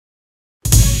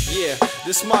Yeah,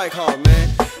 this MikeHogg, man.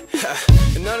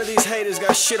 And none of these haters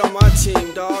got shit on my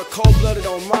team, dawg. Cold-blooded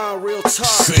on mine, real talk.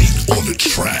 Saint on the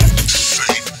track.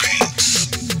 Saint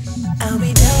beats. I'll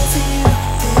be down for you,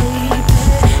 baby.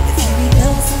 If you be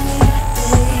down for me,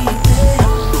 baby,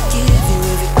 I'll give you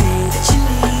everything that you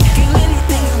need. Girl,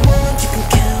 anything you want, you can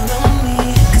count on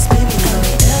me. 'Cause baby, I'll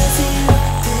be down for you,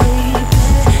 baby.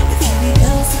 If you be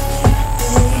down for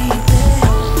me, baby,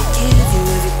 I'll give you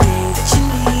everything that you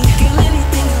need. Girl,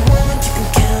 anything you want, you can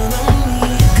count on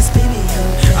me. 'Cause baby,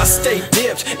 I stay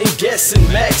dipped in guessing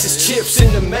Max's chips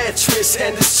in the mattress,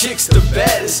 and this chick's the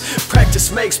baddest.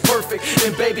 Practice makes perfect,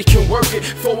 and baby can work it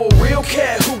for a real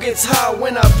cat who gets high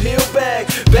when I peel back.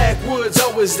 Backwoods,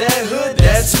 oh, is that hood?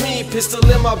 That's me. Pistol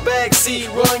in my backseat,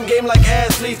 run game like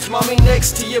athletes. Mommy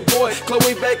next to your boy,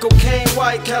 Chloe Back, cocaine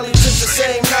white, Cali took the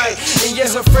same night. And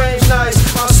yes, her frame's nice,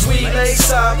 my sweet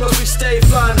lakeside, plus we stay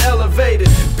flying elevated.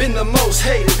 Been the most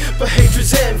hated, but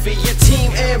hatred's envy. Your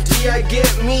team empty, I get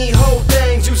me whole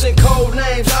things using code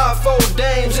names. I fold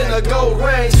dames in a gold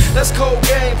range. That's cold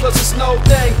game, plus it's no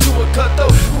thing to a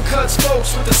cutthroat who cuts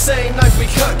folks with the same knife we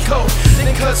cut coat.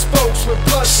 Then cut spokes with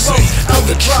blood smoke. Out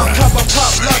the drop, pop a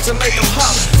pop lock to make them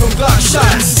hop from block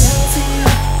shots.